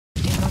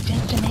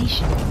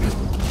destination.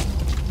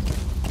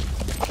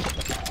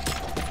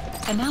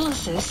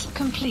 Analysis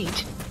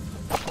complete.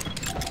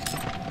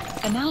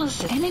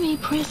 Analysis. Enemy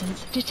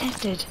presence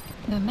detected.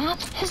 The map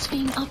has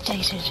been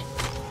updated.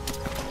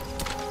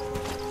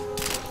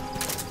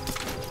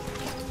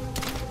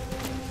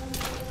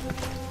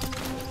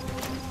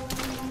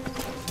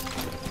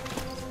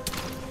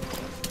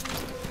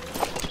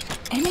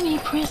 Enemy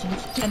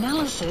presence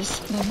analysis.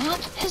 The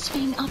map has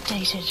been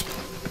updated.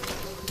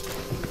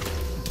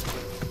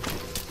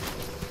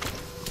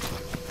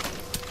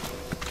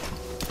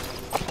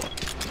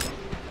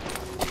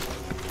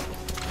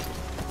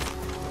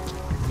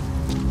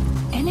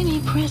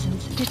 Enemy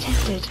presence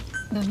detected.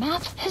 The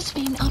map has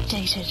been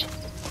updated.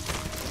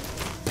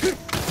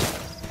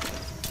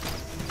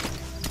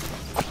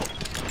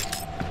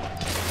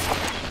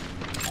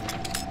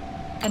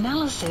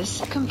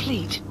 Analysis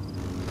complete.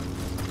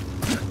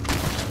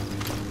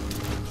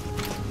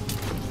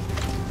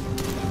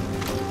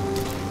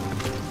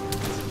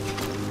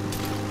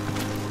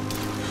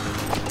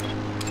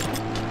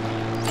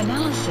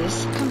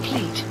 Analysis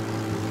complete.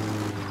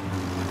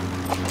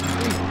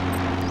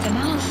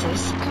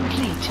 Analysis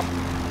complete.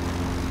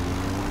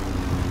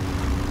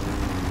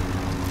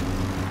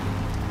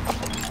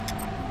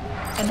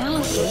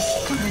 Analysis.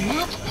 The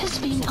map has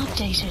been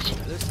updated.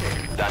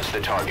 That's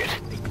the target.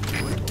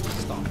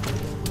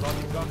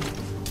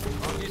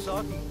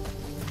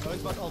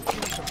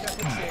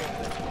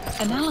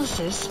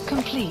 Analysis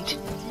complete.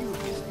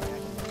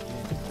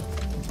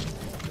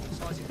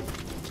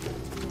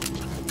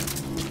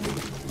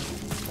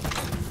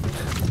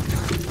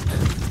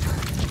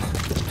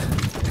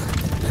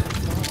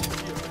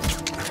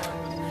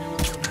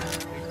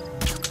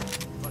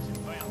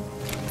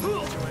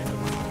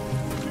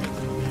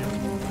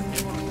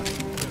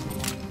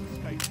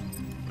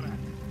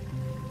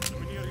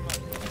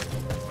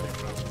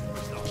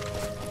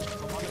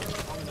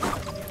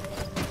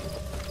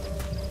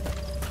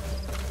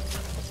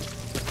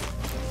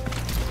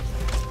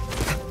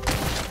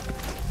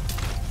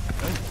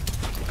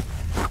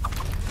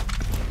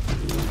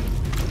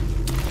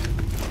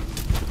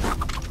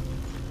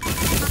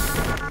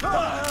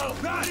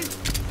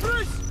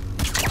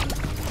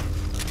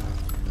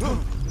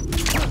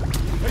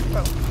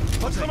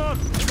 Wat gaan aan?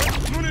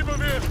 Nu niet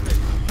bewegen.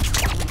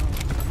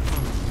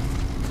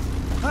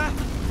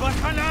 Wat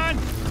gaan aan?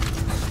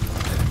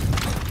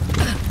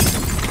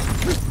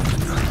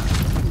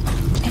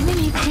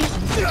 Enemy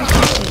presence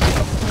detected.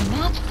 The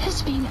map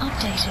has been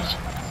updated.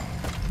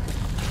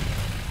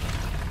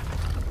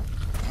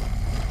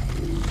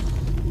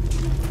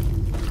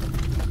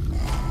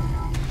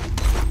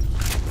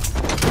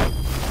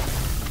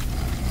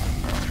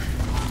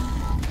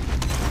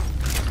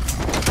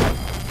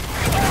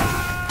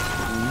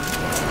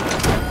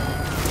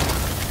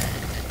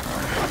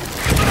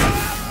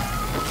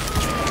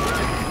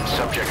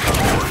 Subject on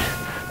board.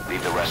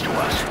 Leave the rest to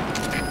us.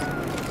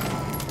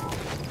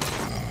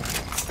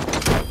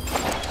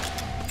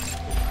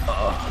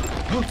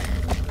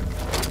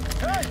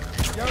 Hey,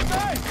 you're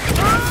back!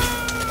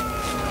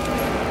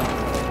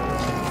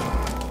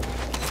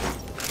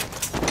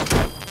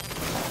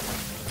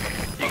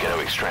 You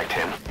gotta extract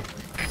him.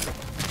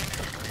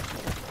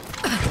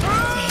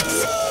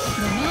 Thanks.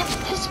 The map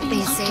has been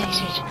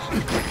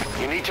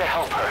updated. You need to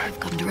help her.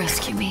 Come to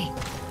rescue me.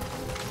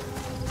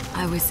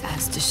 I was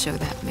asked to show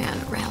that man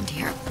around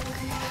here.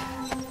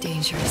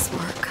 Dangerous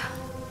work.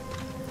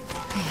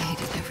 I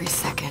hated every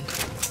second.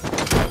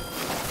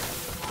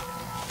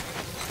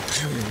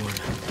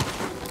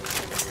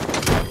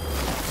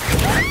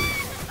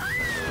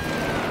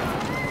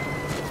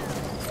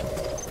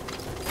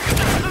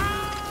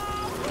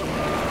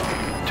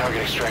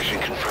 Target extraction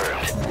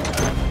confirmed.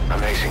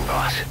 Amazing,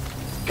 boss.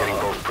 Getting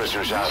both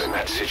prisoners out in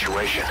that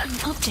situation.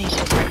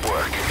 Updated. Great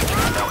work.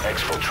 Now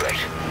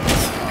exfiltrate.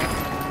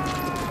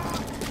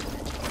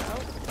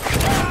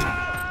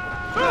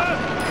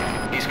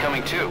 He's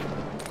coming too.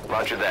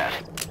 Roger that.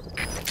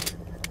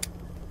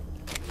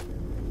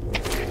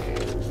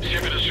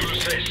 Schipper de Zulu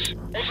 6.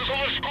 Ons is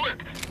onder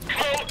skort.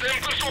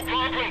 Knaldempers op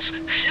wapens.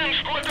 Geen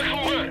skorte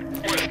gehoor.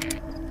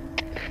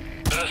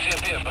 Er is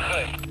CP,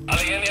 begrijp.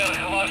 Alleen erg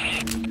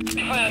gewaarschuwd.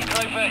 Die vijand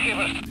kruipt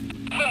weggevers.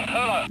 Vind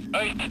hulle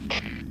uit.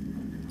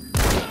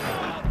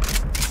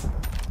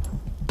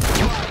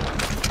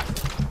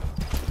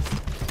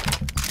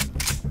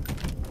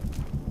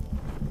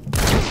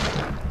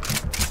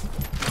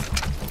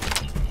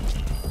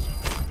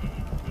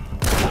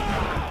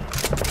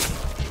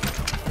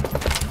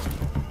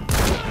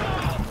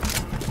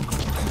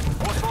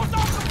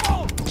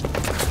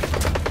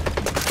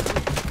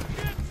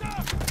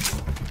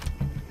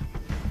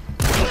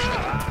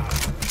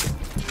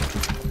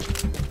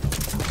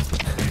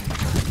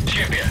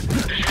 Schipper,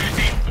 de Zulu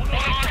 10.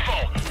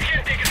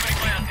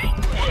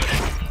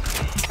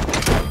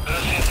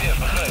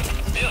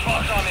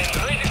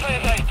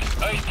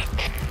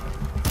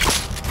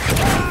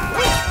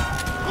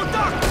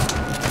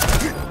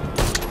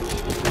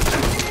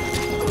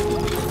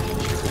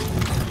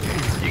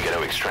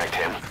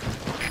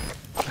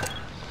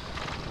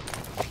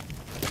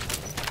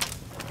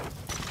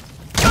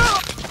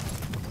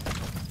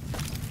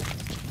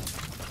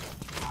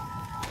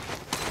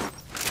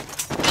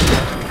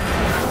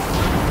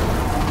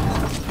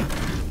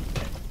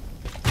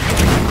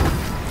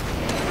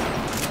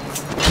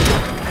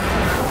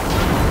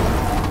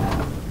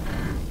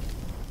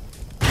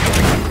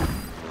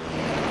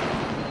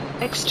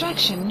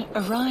 Extraction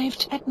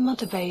arrived at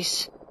Mother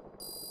Base.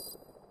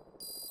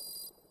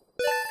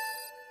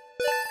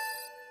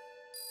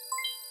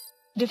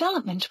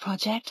 Development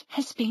project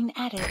has been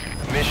added.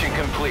 Mission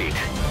complete.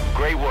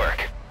 Great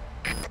work.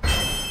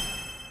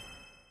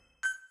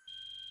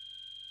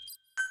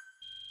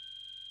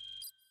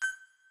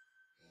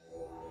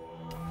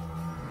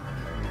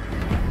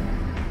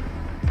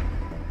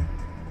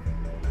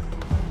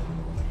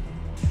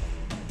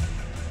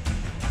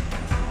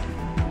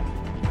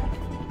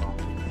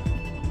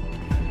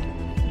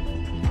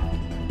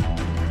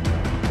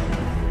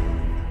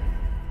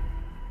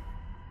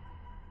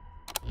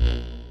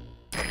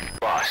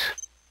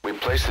 We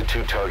placed the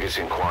 2 targets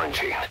in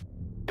quarantine.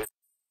 They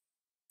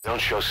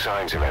don't show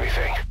signs of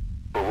anything,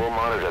 but we'll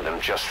monitor them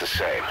just the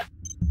same.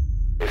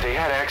 If they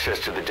had access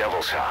to the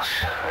Devil's House,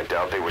 I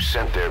doubt they were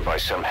sent there by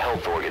some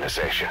health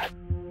organization.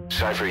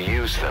 Cypher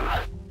used them,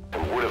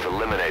 and would have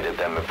eliminated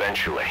them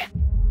eventually.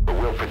 But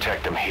we'll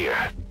protect them here.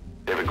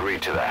 They've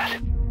agreed to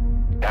that.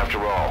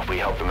 After all, we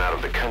helped them out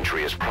of the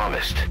country as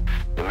promised.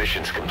 The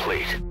mission's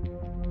complete.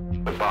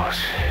 But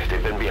boss,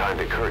 they've been behind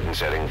the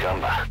curtains at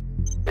Ngumba.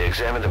 They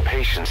examined the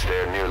patients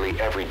there nearly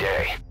every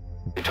day.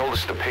 They told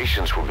us the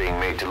patients were being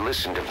made to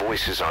listen to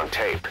voices on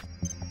tape.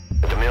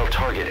 But the male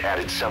target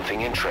added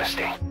something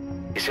interesting.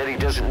 He said he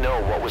doesn't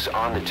know what was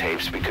on the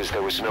tapes because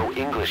there was no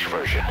English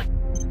version.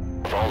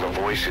 Of all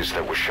the voices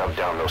that were shoved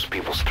down those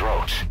people's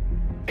throats,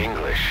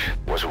 English